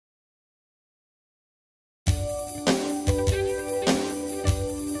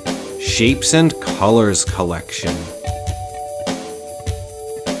Shapes and Colors collection.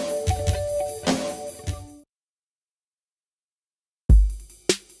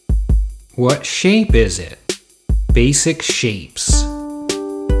 What shape is it? Basic shapes.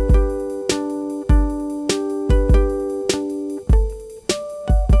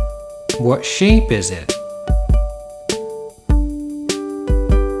 What shape is it?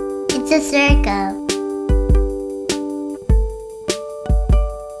 It's a circle.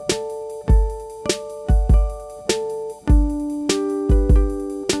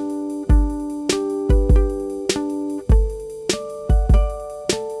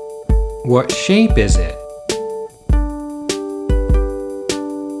 What shape is it?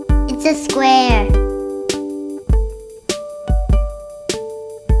 It's a square.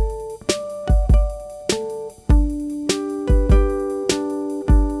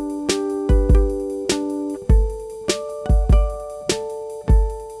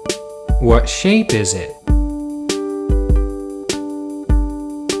 What shape is it?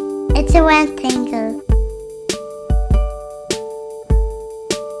 It's a rectangle.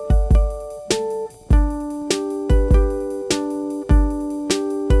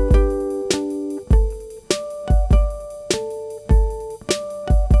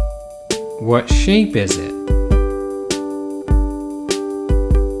 What shape is it?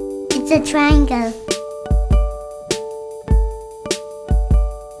 It's a triangle.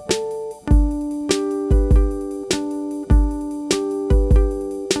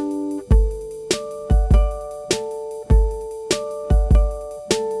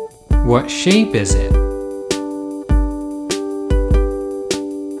 What shape is it?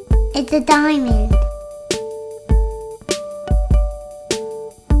 It's a diamond.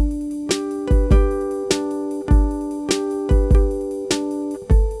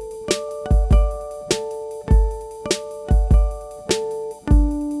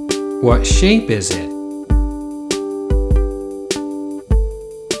 What shape is it?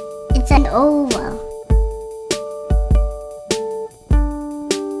 It's an oval.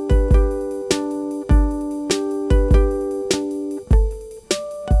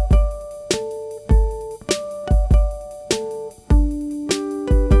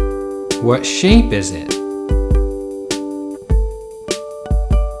 What shape is it?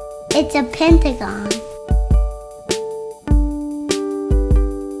 It's a pentagon.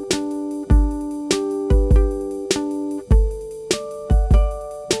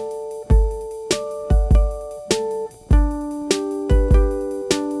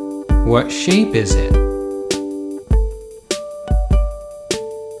 What shape is it?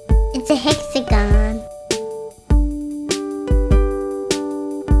 It's a hexagon.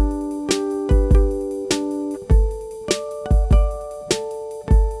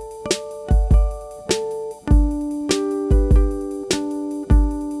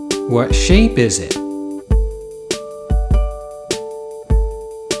 What shape is it?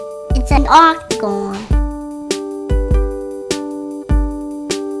 It's an octagon.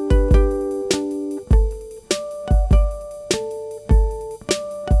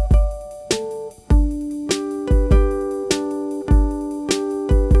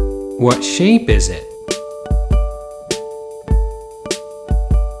 What shape is it?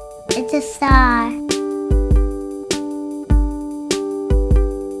 It's a star.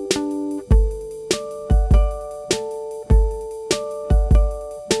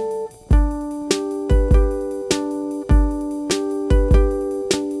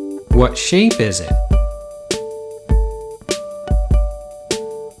 What shape is it?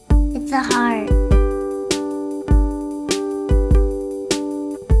 It's a heart.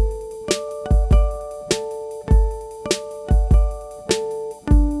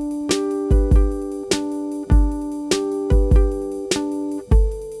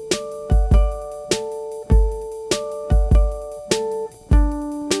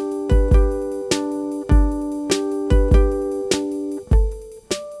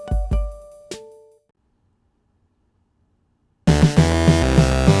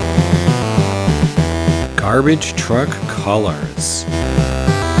 Garbage Truck Colors.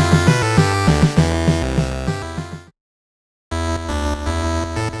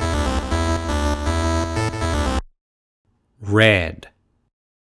 Red.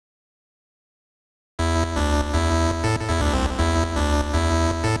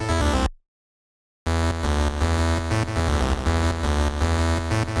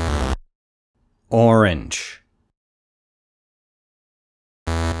 Orange.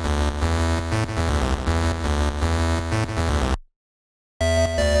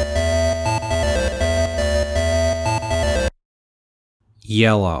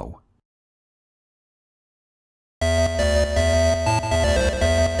 Yellow.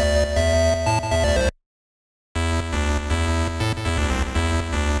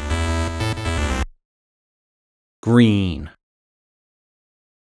 green,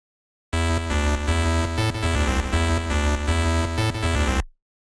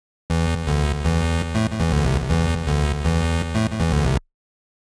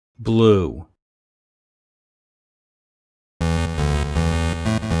 blue,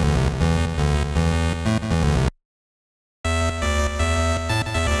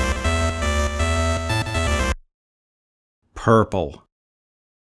 purple,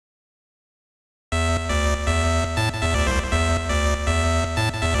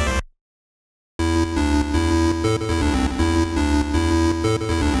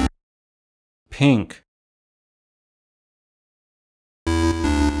 pink,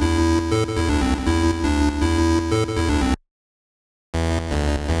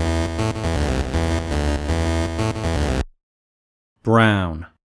 brown,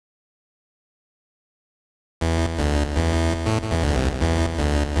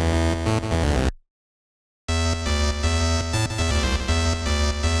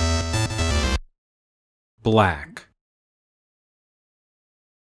 black,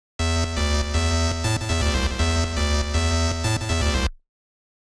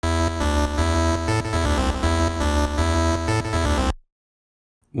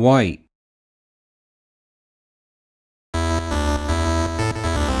 white,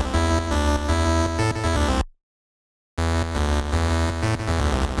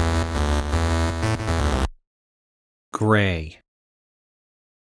 gray,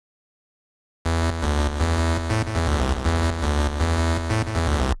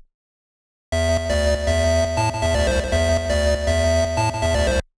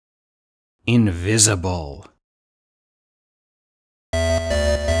 invisible,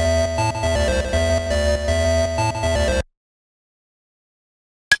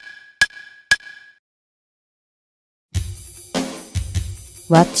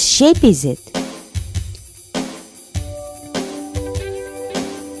 What shape is it?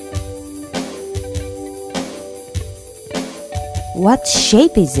 What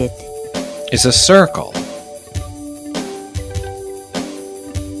shape is it? it's a circle,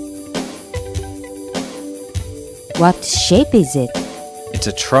 What shape is it? it's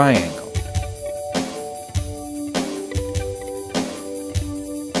a triangle,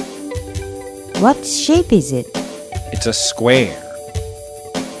 What shape is it? it's a square,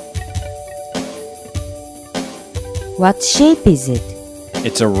 What shape is it?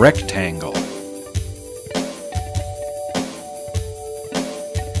 it's a rectangle,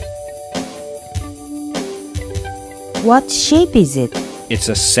 What shape is it? it's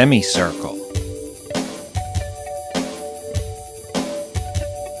a semicircle,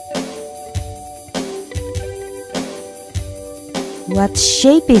 What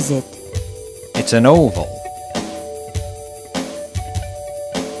shape is it? it's an oval,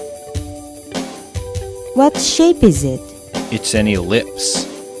 What shape is it? it's an ellipse,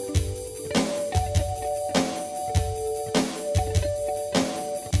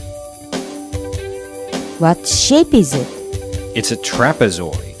 What shape is it? it's a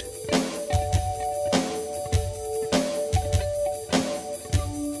trapezoid,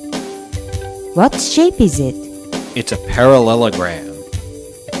 What shape is it? it's a parallelogram,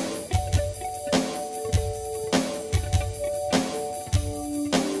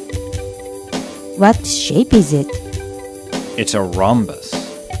 What shape is it? it's a rhombus,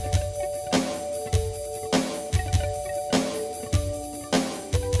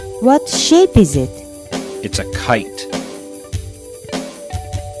 What shape is it? it's a kite,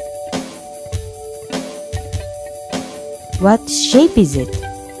 What shape is it?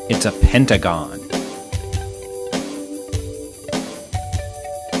 it's a pentagon,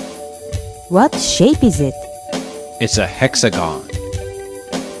 What shape is it? it's a hexagon,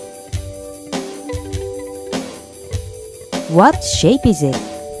 What shape is it?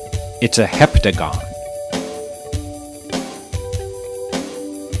 it's a heptagon,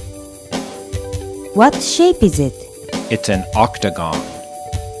 What shape is it? it's an octagon,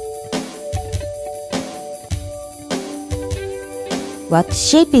 What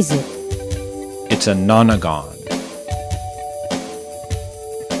shape is it? it's a nonagon,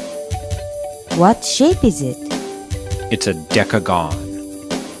 What shape is it? it's a decagon,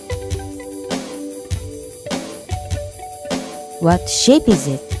 What shape is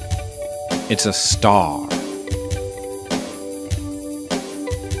it? it's a star,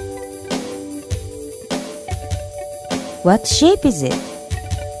 What shape is it?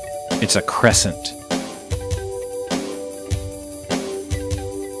 it's a crescent,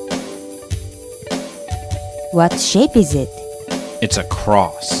 What shape is it? it's a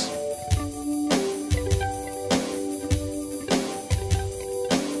cross,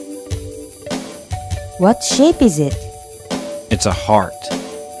 What shape is it? It's a heart.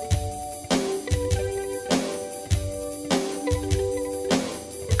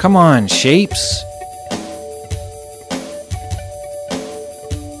 Come on, Shapes.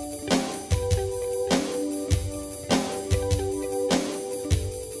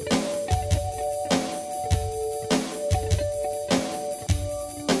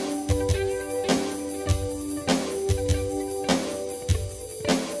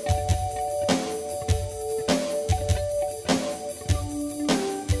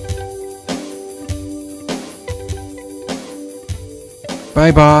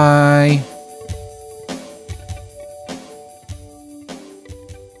 Bye-bye.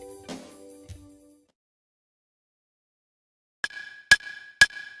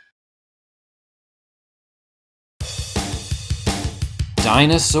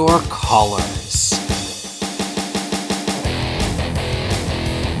 Dinosaur Colors.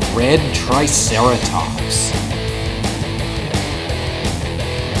 Red Triceratops.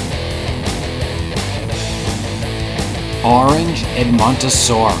 Orange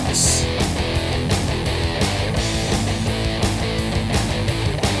Edmontosaurus.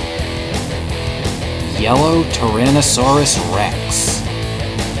 Yellow Tyrannosaurus Rex.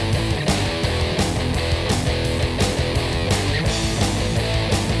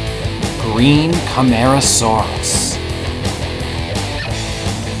 Green Camarasaurus.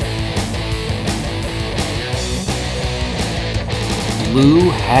 Blue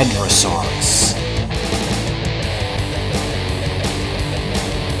Hadrosaurus.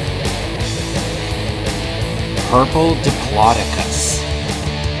 Purple Diplodocus.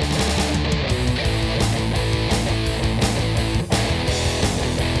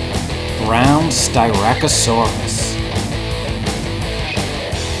 Brown Styracosaurus.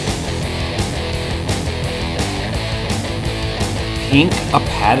 Pink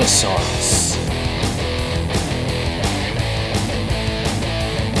Apatosaurus.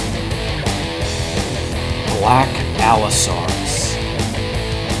 Black Allosaurus.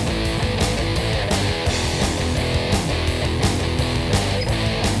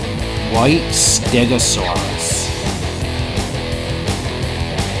 White Stegosaurus.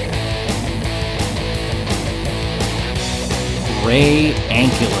 Gray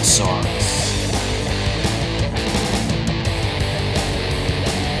Ankylosaurus.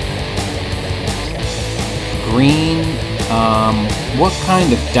 Green, what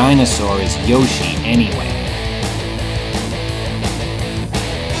kind of dinosaur is Yoshi anyway?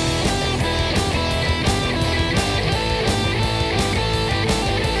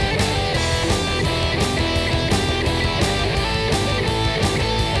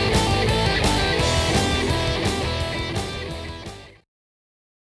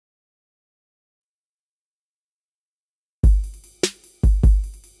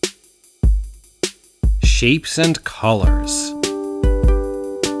 Shapes and colors.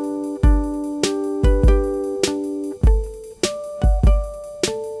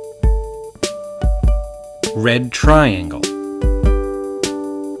 Red triangle.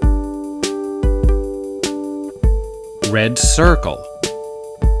 Red circle.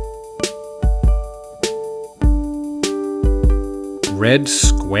 Red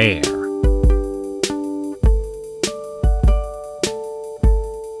square.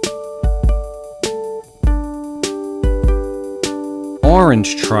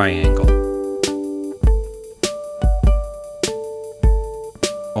 Orange triangle.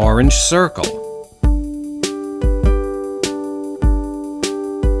 Orange circle.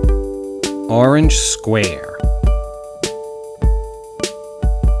 Orange square.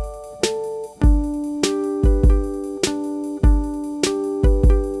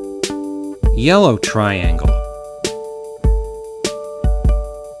 Yellow triangle.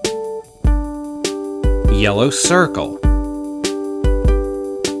 Yellow circle.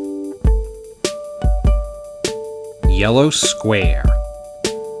 Yellow square.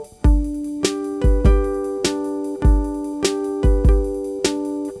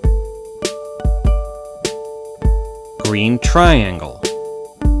 Green triangle.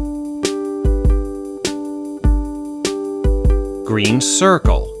 Green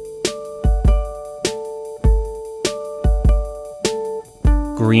circle.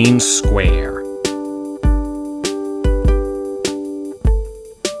 Green square.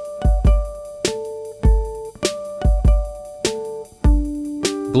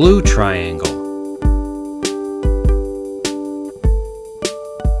 Blue triangle.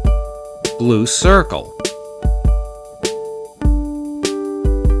 Blue circle.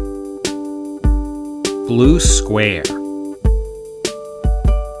 Blue square.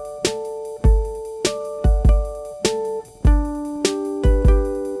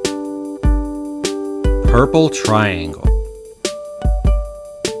 Purple triangle.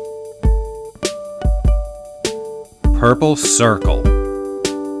 Purple circle.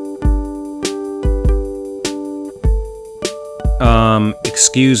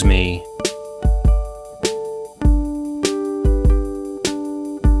 Excuse me.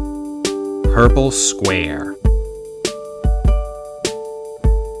 Purple square.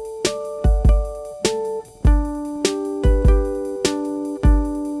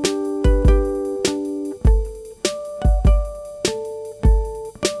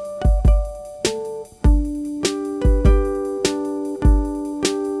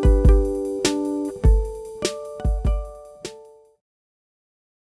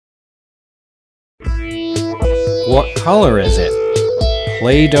 What color is it?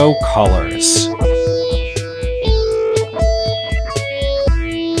 Doh Colors.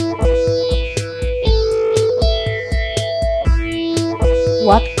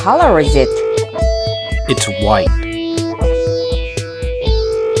 What color is it? It's white.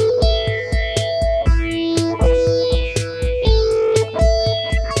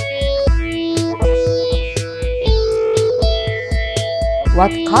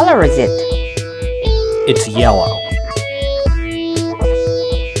 What color is it? It's yellow.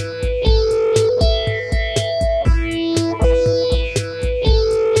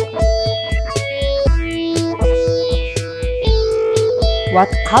 What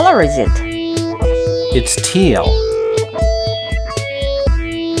color is it? It's teal.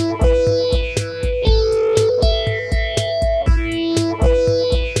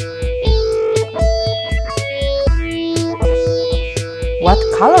 What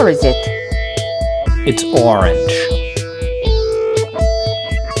color is it? It's orange.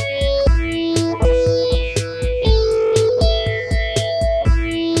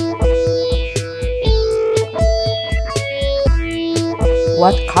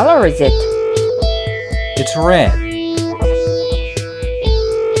 What color is it? It's red.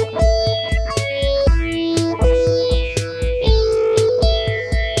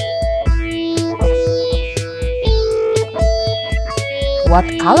 What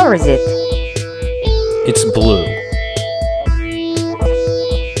color is it? It's blue.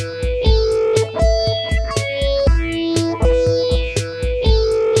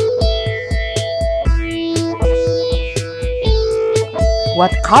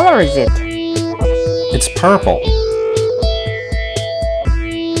 What color is it? It's purple.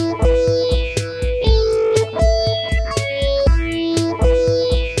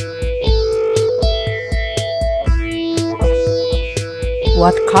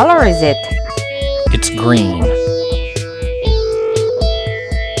 What color is it? It's green.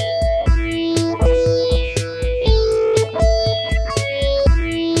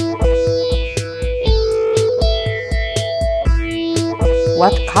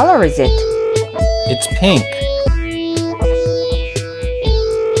 What color is it? It's pink.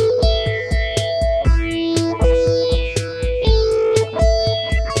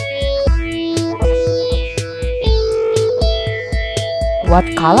 What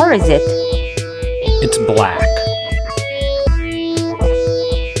color is it? It's black.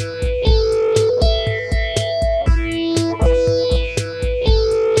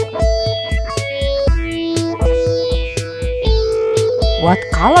 What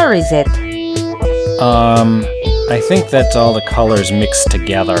color is it? I think that's all the colors mixed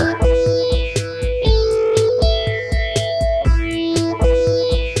together.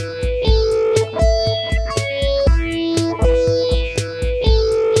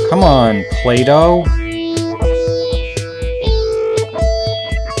 Come on, Play-Doh.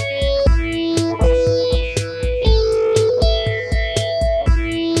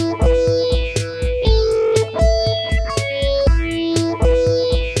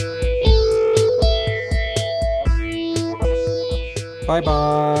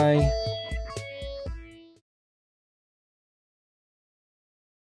 Bye-bye.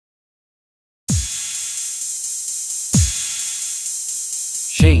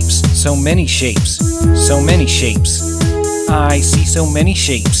 Shapes, so many shapes, so many shapes. I see so many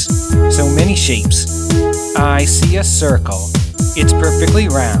shapes, so many shapes. I see a circle, it's perfectly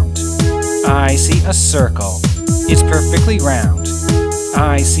round. I see a circle, it's perfectly round.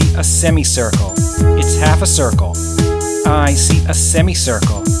 I see a semicircle, it's half a circle. I see a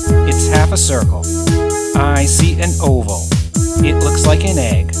semicircle, it's half a circle. I see an oval, it looks like an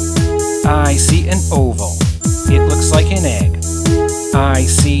egg. I see an oval, it looks like an egg. I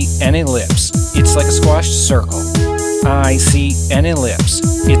see an ellipse, it's like a squashed circle. I see an ellipse,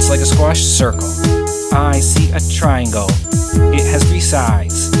 it's like a squashed circle. I see a triangle, it has three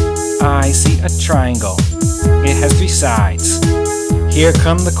sides. I see a triangle, it has three sides. Here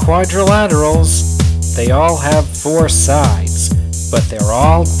come the quadrilaterals. They all have 4 sides, but they're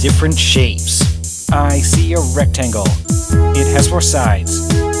all different shapes. I see a rectangle. It has 4 sides.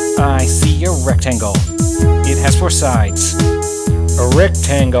 I see a rectangle. It has 4 sides. A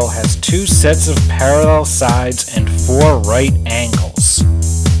rectangle has 2 sets of parallel sides and 4 right angles.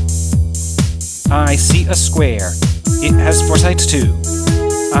 I see a square. It has 4 sides too.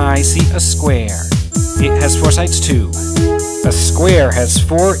 I see a square. It has 4 sides too. A square has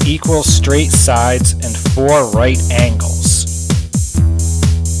 4 equal straight sides and 4 right angles.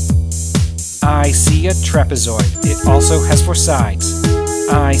 I see a trapezoid. It also has 4 sides.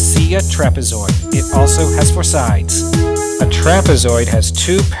 I see a trapezoid. It also has 4 sides. A trapezoid has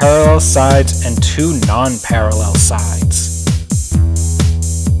 2 parallel sides and 2 non-parallel sides.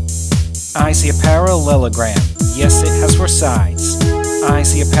 I see a parallelogram. Yes, it has 4 sides. I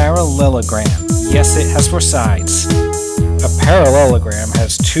see a parallelogram. Yes, it has 4 sides. A parallelogram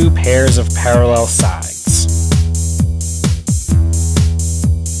has 2 pairs of parallel sides.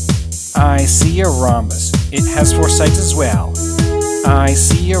 I see a rhombus. It has 4 sides as well. I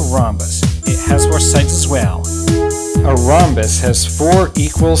see a rhombus. It has 4 sides as well. A rhombus has 4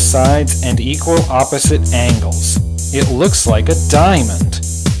 equal sides and equal opposite angles. It looks like a diamond.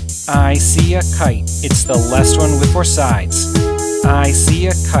 I see a kite. It's the last one with 4 sides. I see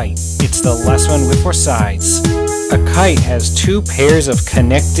a kite. It's the last one with 4 sides. A kite has 2 pairs of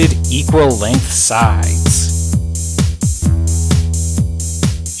connected equal length sides.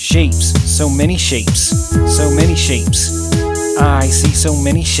 Shapes. So many shapes. So many shapes. I see so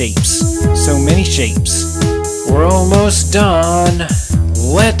many shapes. So many shapes. We're almost done.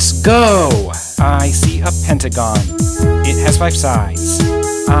 Let's go! I see a pentagon. It has 5 sides.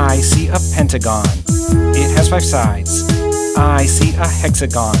 I see a pentagon. It has 5 sides. I see a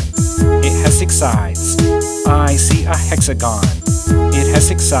hexagon. It has 6 sides. I see a hexagon. It has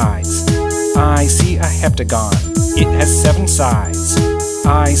 6 sides. I see a heptagon. It has 7 sides.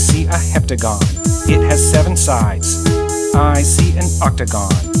 I see a heptagon. It has 7 sides. I see an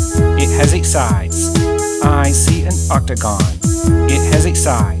octagon. It has 8 sides. I see an octagon. It has 8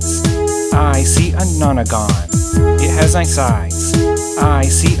 sides. I see a nonagon. It has 9 sides. I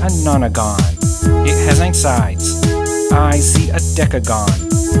see a nonagon. It has 9 sides. I see a decagon.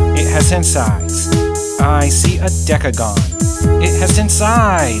 It has 10 sides. I see a decagon. It has 10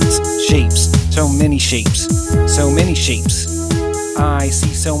 sides. Shapes. So many shapes. So many shapes. I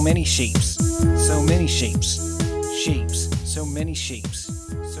see so many shapes. So many shapes. Shapes. So many shapes.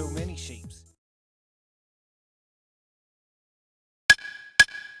 So many shapes.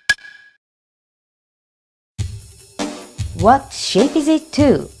 What shape is it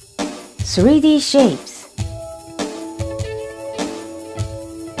too? 3D shapes.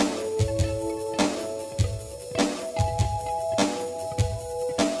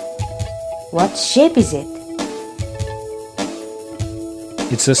 What shape is it?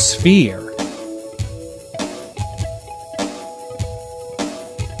 It's a sphere.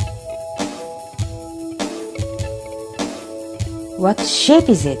 What shape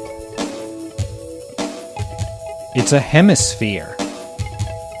is it? It's a hemisphere.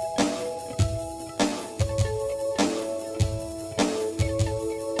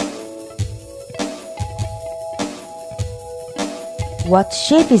 What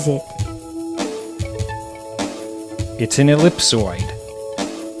shape is it? It's an ellipsoid.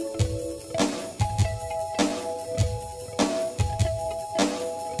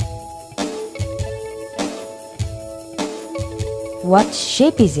 What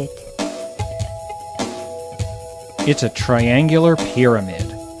shape is it? It's a triangular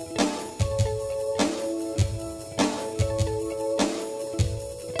pyramid.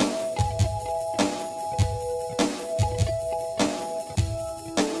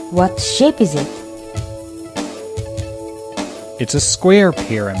 What shape is it? It's a square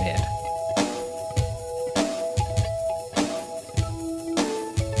pyramid.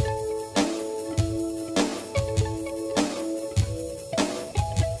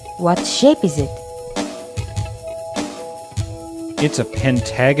 What shape is it? It's a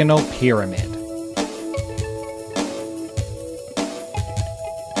pentagonal pyramid.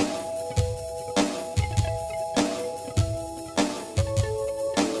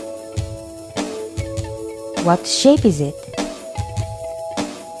 What shape is it?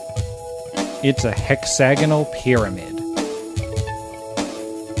 It's a hexagonal pyramid.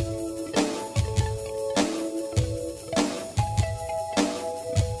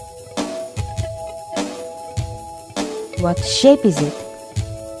 What shape is it?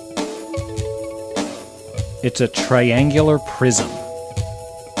 It's a triangular prism.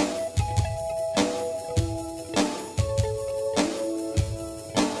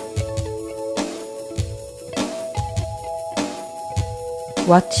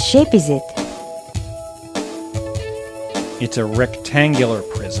 What shape is it? It's a rectangular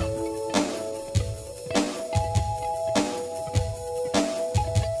prism.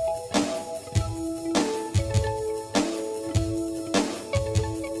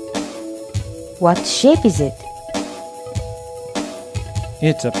 What shape is it?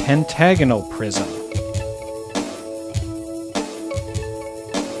 It's a pentagonal prism.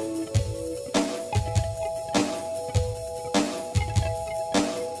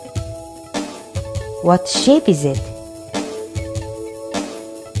 What shape is it?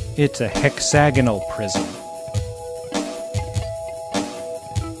 It's a hexagonal prism.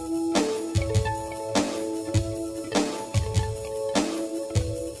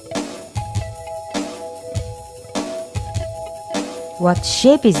 What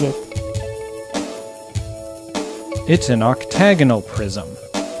shape is it? It's an octagonal prism.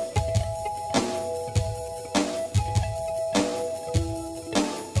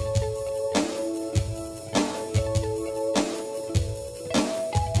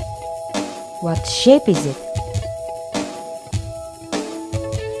 What shape is it?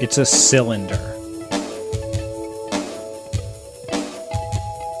 It's a cylinder.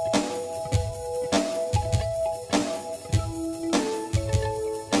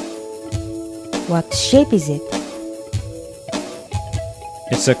 What shape is it?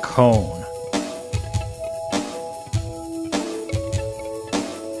 It's a cone.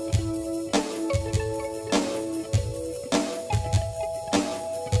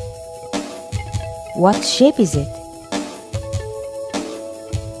 What shape is it?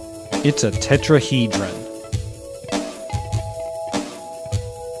 It's a tetrahedron.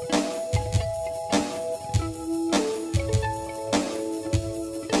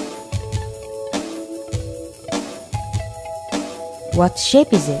 What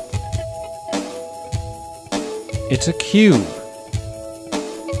shape is it? It's a cube.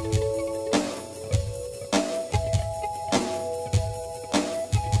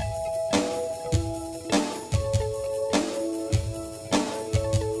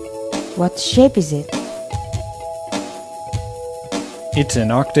 What shape is it? It's an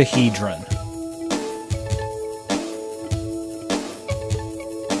octahedron.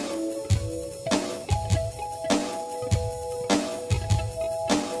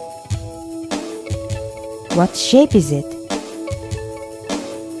 What shape is it?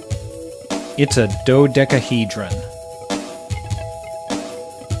 It's a dodecahedron.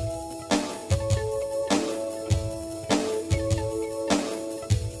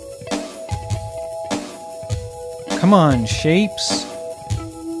 Come on, shapes.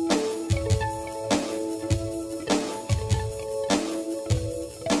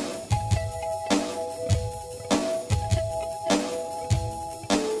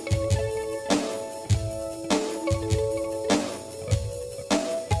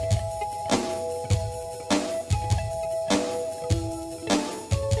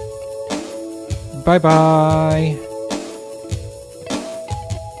 Bye-bye.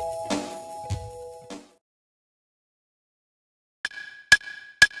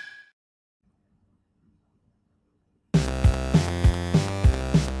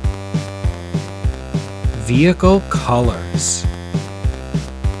 Vehicle colors.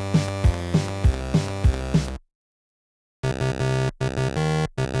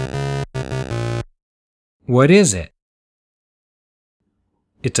 What is it?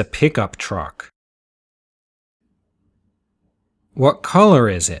 It's a pickup truck. What color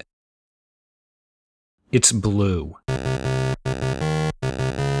is it? It's blue.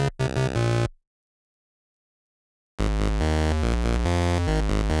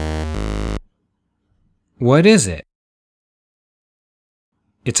 What is it?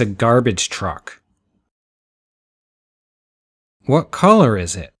 It's a garbage truck. What color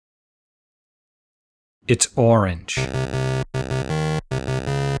is it? It's orange.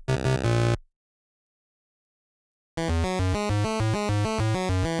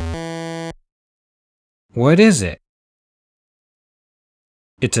 What is it?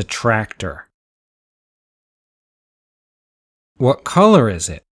 It's a tractor. What color is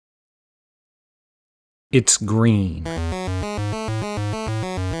it? It's green.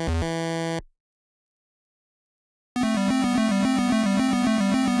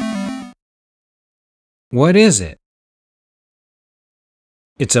 What is it?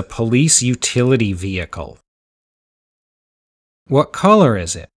 It's a police utility vehicle. What color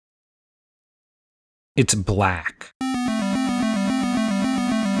is it? It's black.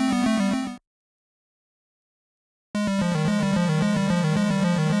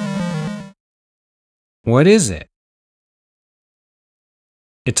 What is it?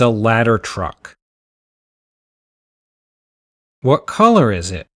 It's a ladder truck. What color is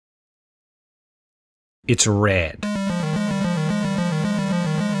it? It's red.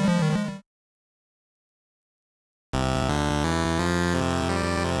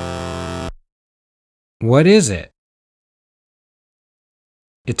 What is it?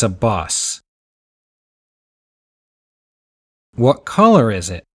 It's a bus. What color is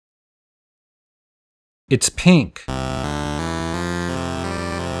it? It's pink.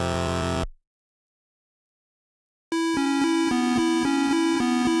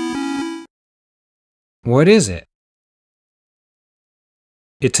 What is it?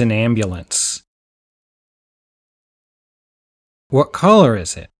 It's an ambulance. What color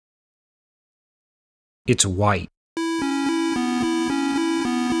is it? It's white.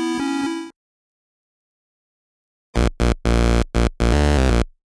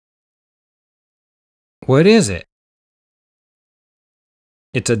 What is it?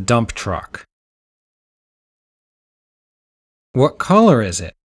 It's a dump truck. What color is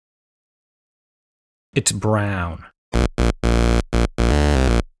it? It's brown.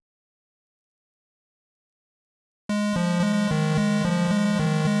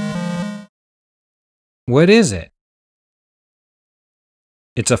 What is it?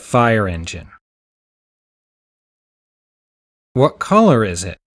 It's a fire engine. What color is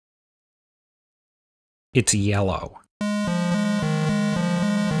it? It's yellow.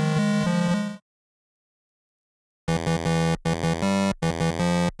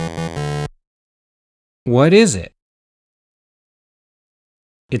 What is it?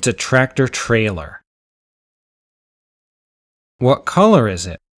 It's a tractor trailer. What color is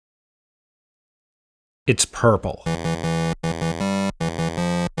it? It's purple.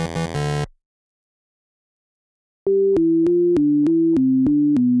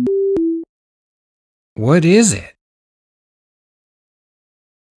 What is it?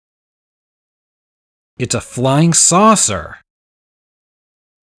 It's a flying saucer.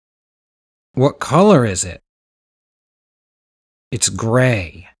 What color is it? It's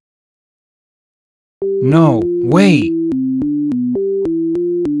gray. No, wait.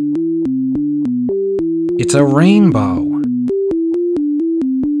 It's a rainbow.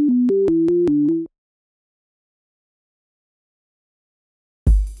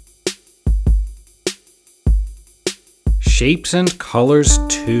 Shapes and Colors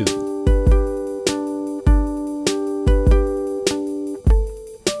 2.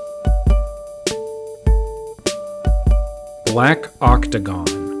 Black octagon.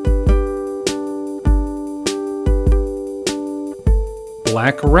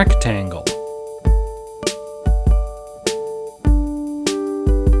 Black rectangle.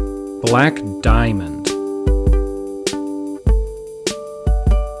 Black diamond.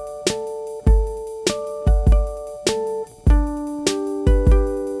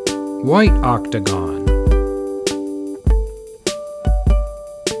 White octagon.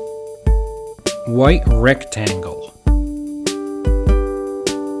 White rectangle.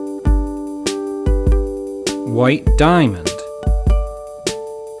 White diamond.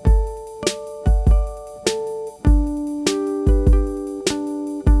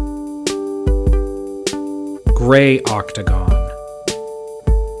 Gray octagon.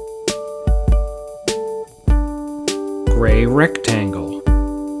 Gray rectangle.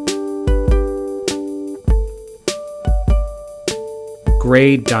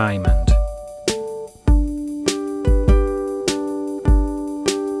 Gray diamond.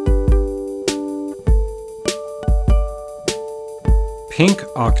 Pink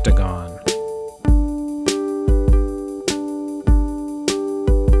octagon.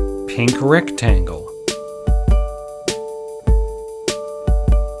 Pink rectangle.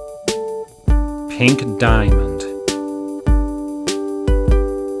 Pink diamond.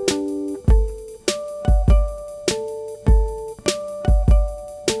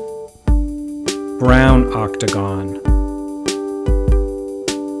 Brown octagon.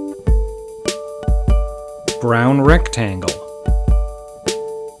 Brown rectangle.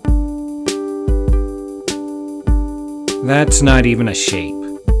 That's not even a shape.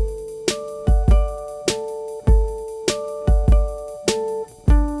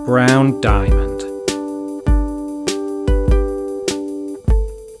 Brown diamond.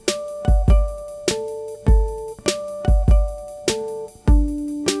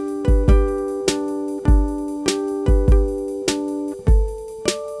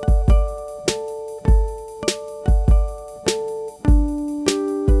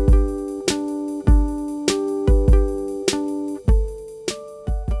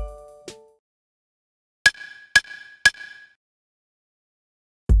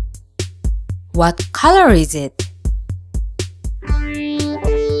 What color is it?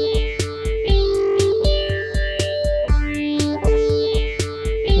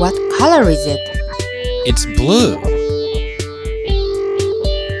 color is it? It's blue.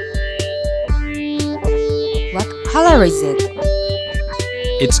 What color is it?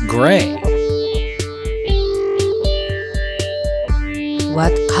 It's gray.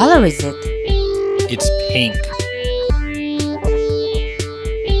 What color is it? It's pink.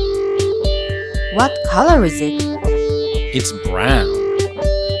 What color is it? It's brown.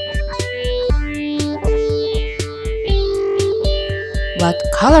 What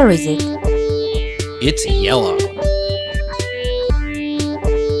color is it? It's yellow.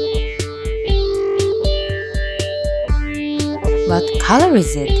 What color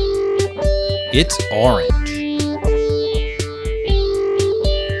is it? It's orange.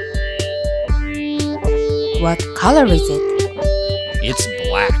 What color is it? It's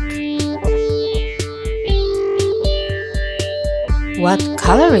black. What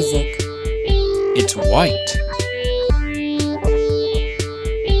color is it? It's white.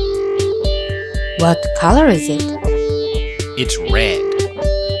 What color is it? It's red.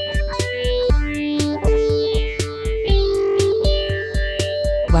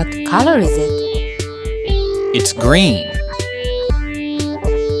 What color is it? It's green.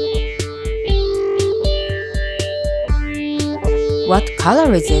 What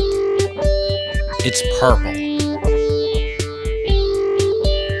color is it? It's purple.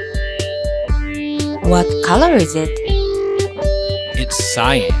 What color is it? It's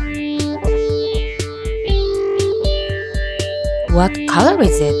cyan. What color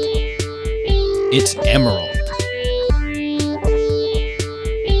is it? It's emerald.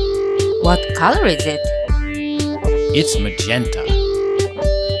 What color is it? It's magenta.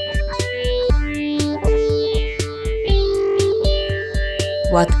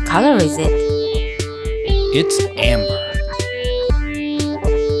 What color is it? It's amber.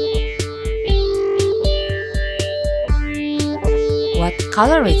 What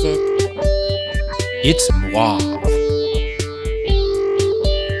color is it? It's mauve.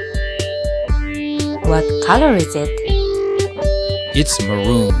 What color is it? It's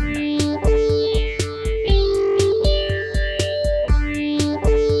maroon.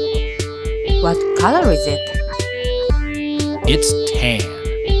 What color is it? It's tan.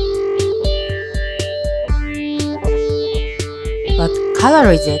 What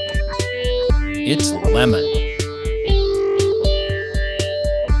color is it? It's lemon.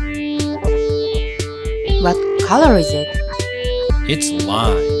 What color is it? It's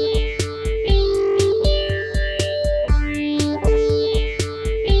lime.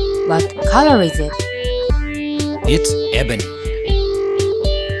 What color is it? It's ebony.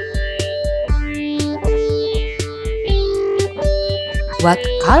 What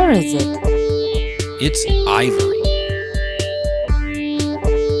color is it? It's ivory.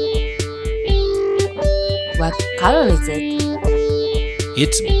 What color is it?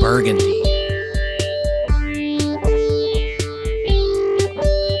 It's burgundy.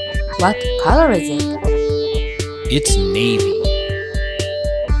 What color is it? It's navy.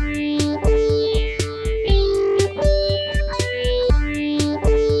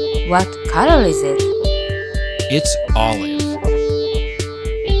 What color is it? It's olive.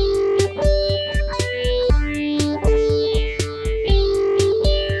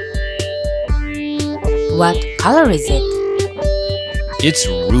 What color is it? It's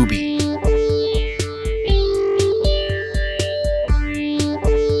ruby.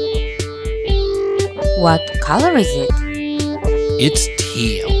 What color is it? It's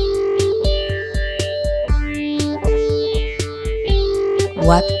teal.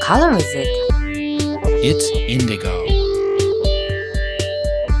 What color is it? It's indigo.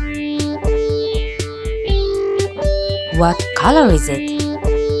 What color is it?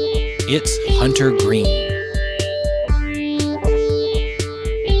 It's hunter green.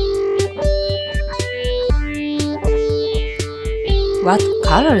 What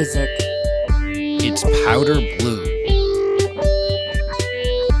color is it? It's powder blue.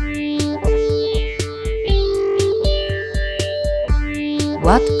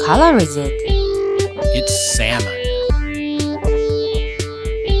 What color is it? It's salmon.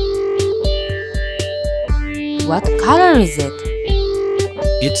 What color is it?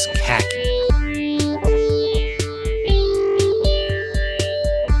 It's khaki.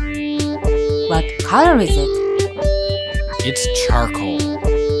 What color is it? It's charcoal.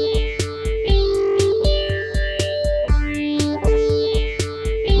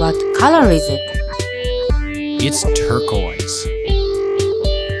 What color is it? It's turquoise.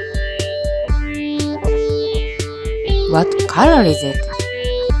 What color is it?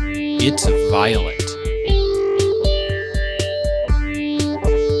 It's violet.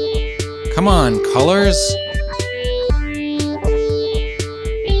 Come on, colors.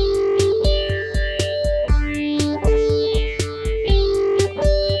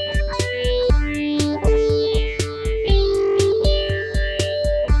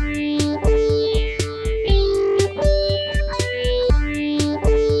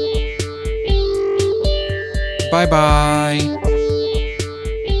 Bye-bye.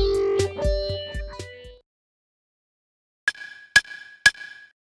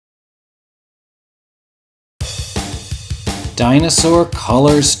 Dinosaur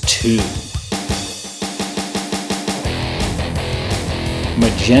Colors 2.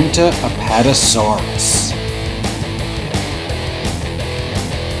 Magenta Apatosaurus.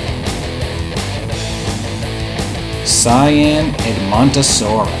 Cyan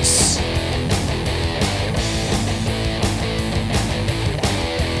Edmontosaurus.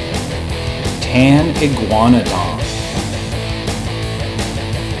 Tan Iguanodon.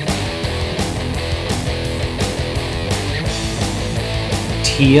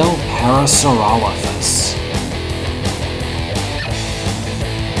 Teal Parasaurolophus.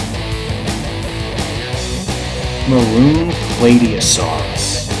 Maroon Plateosaurus.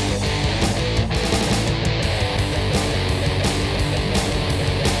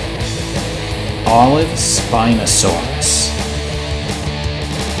 Olive Spinosaurus.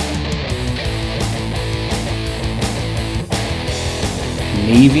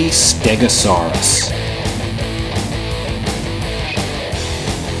 Navy Stegosaurus.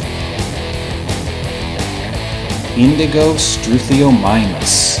 Indigo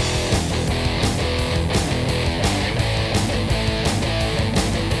Struthiomimus.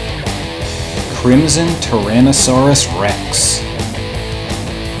 Crimson Tyrannosaurus Rex.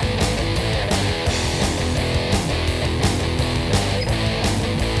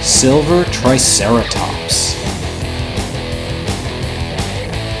 Silver Triceratops.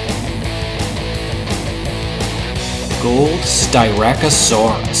 Gold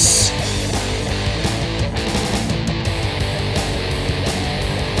Styracosaurus.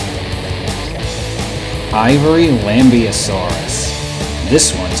 Ivory Lambeosaurus.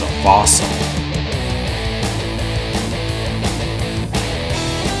 This one's a fossil.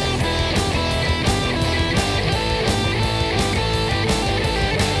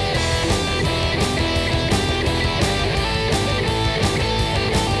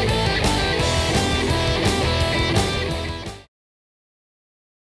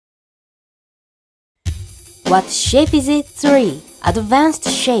 What shape is it? 3. Advanced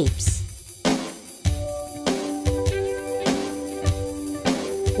shapes.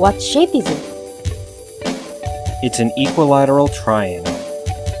 What shape is it? It's an equilateral triangle.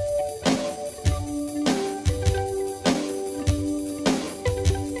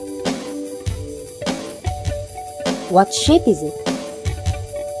 What shape is it?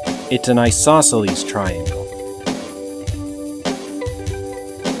 It's an isosceles triangle.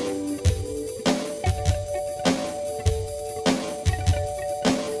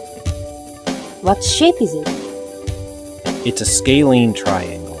 What shape is it? It's a scalene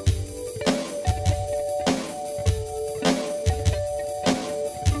triangle.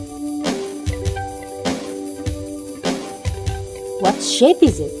 What shape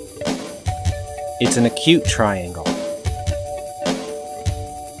is it? It's an acute triangle.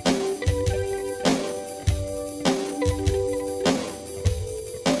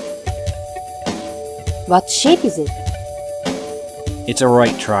 What shape is it? It's a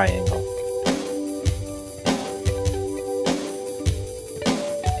right triangle.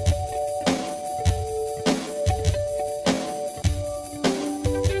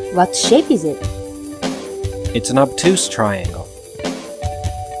 What shape is it? It's an obtuse triangle.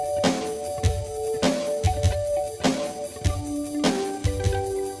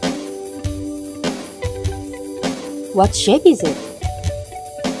 What shape is it?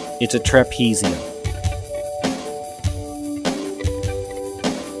 It's a trapezium.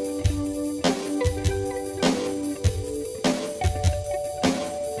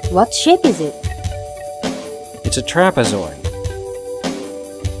 What shape is it? It's a trapezoid.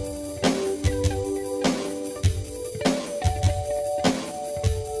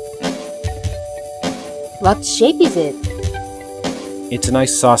 What shape is it? It's an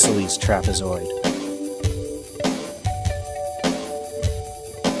isosceles trapezoid.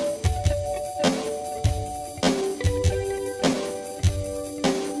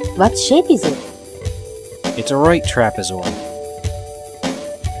 What shape is it? It's a right trapezoid.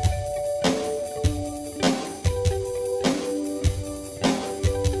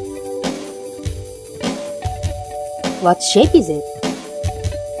 What shape is it?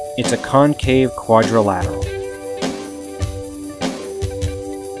 It's a concave quadrilateral.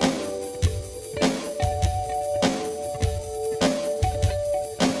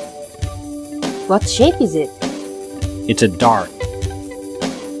 What shape is it? It's a dart.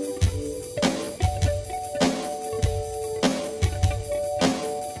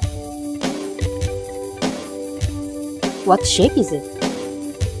 What shape is it?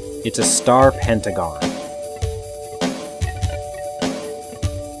 It's a star pentagon.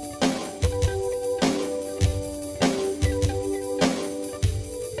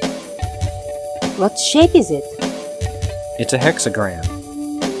 What shape is it? It's a hexagram.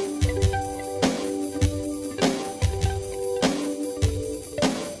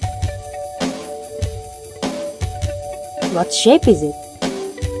 What shape is it?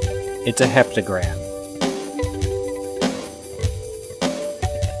 It's a heptagram.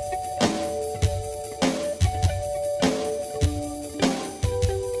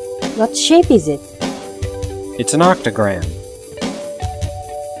 What shape is it? It's an octagram.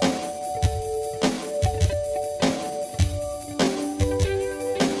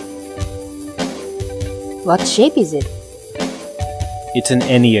 What shape is it? It's an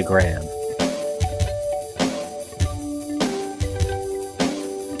enneagram.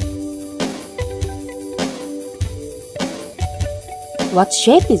 What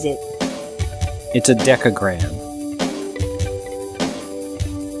shape is it? It's a decagram.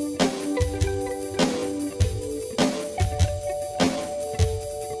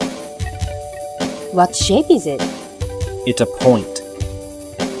 What shape is it? It's a point.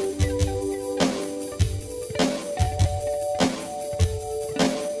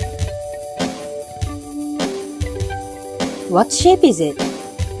 What shape is it?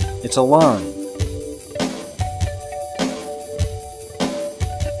 It's a line.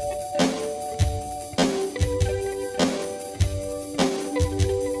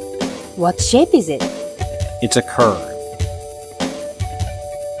 What shape is it? It's a curve.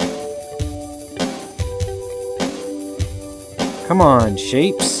 Come on,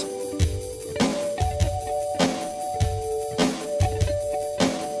 shapes.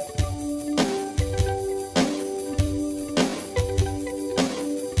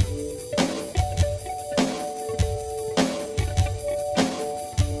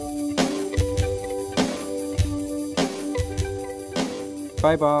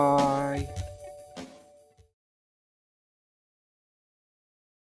 Bye-bye.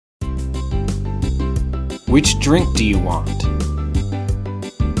 Which drink do you want?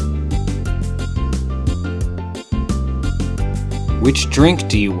 Which drink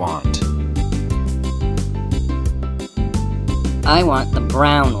do you want? I want the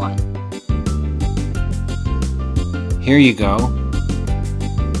brown one. Here you go.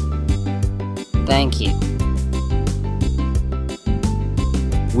 Thank you.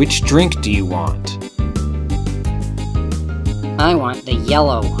 Which drink do you want? I want the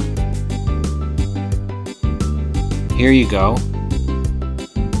yellow one. Here you go.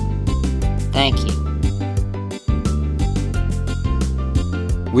 Thank you.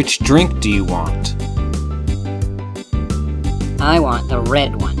 Which drink do you want? I want the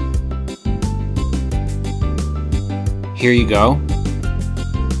red one. Here you go.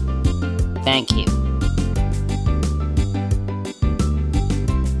 Thank you.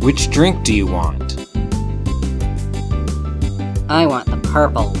 Which drink do you want? I want the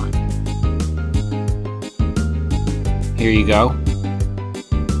purple one. Here you go.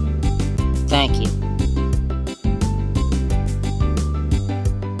 Thank you.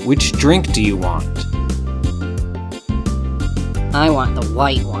 Which drink do you want? I want the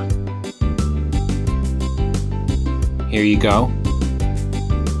white one. Here you go.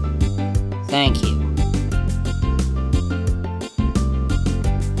 Thank you.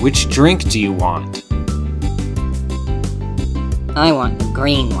 Which drink do you want? I want the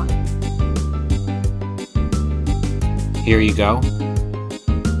green one. Here you go.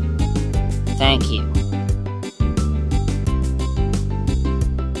 Thank you.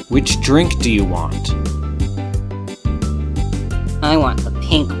 Which drink do you want? I want the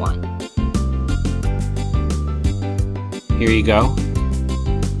pink one. Here you go.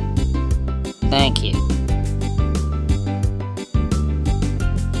 Thank you.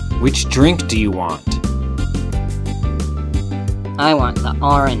 Which drink do you want? I want the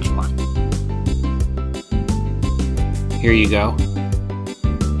orange one. Here you go.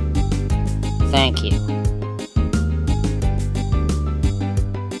 Thank you.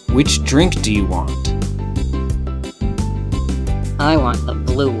 Which drink do you want? I want the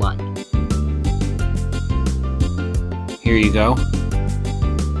blue one. Here you go.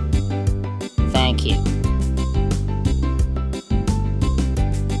 Thank you.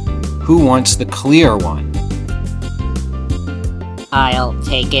 Who wants the clear one? I'll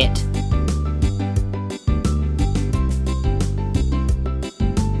take it.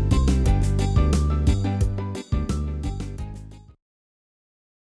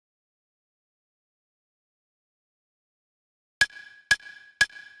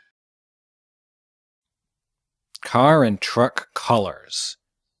 Car and truck colors.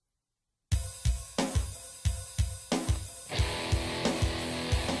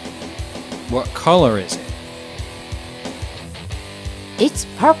 What color is it? It's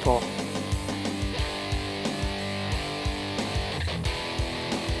purple.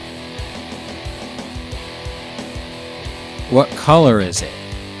 What color is it?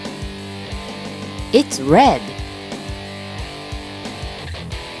 It's red.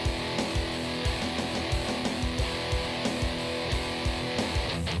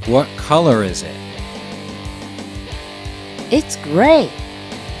 What color is it? It's gray.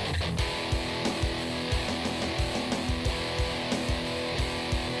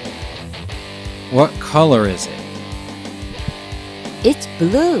 What color is it? It's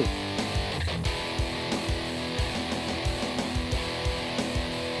blue.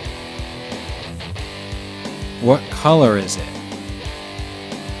 What color is it?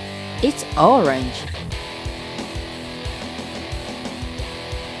 It's orange.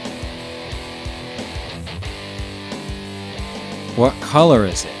 What color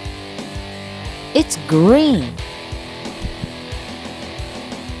is it? It's green.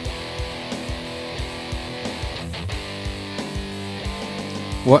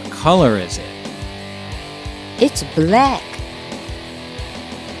 What color is it? It's black.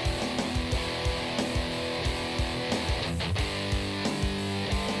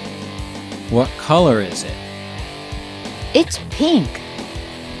 What color is it? It's pink.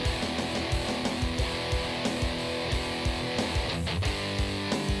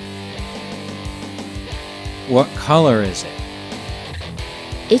 What color is it?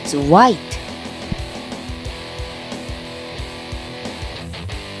 It's white.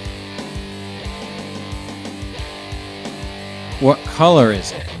 What color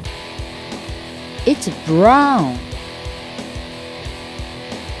is it? It's brown.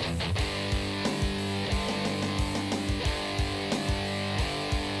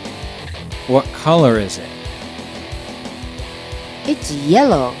 What color is it? It's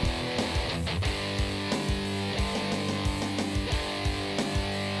yellow.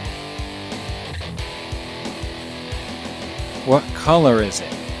 What color is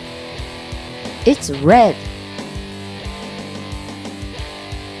it? It's red.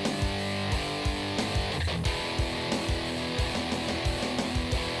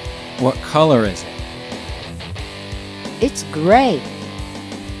 What color is it? It's gray.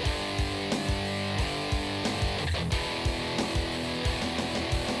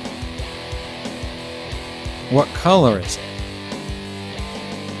 What color is it?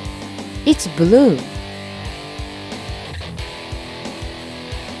 It's blue.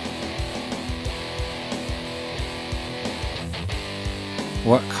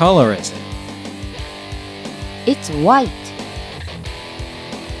 What color is it? It's white.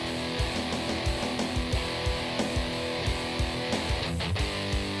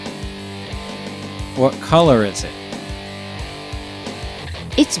 What color is it?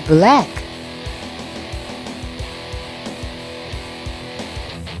 It's black.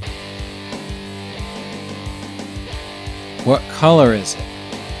 What color is it?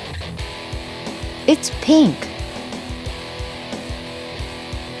 It's pink.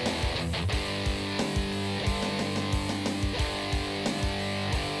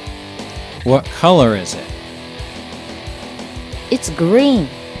 What color is it? It's green.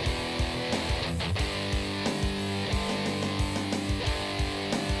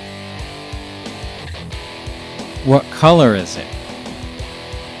 What color is it?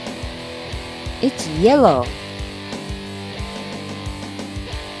 It's yellow.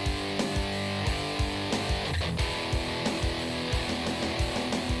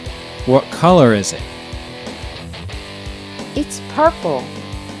 What color is it? It's purple.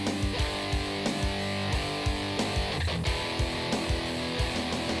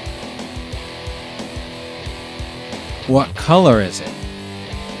 What color is it?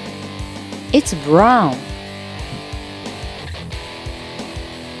 It's brown.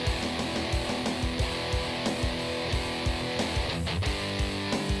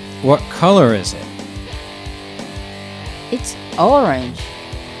 What color is it? It's orange.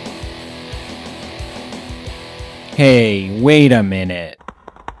 Hey, wait a minute.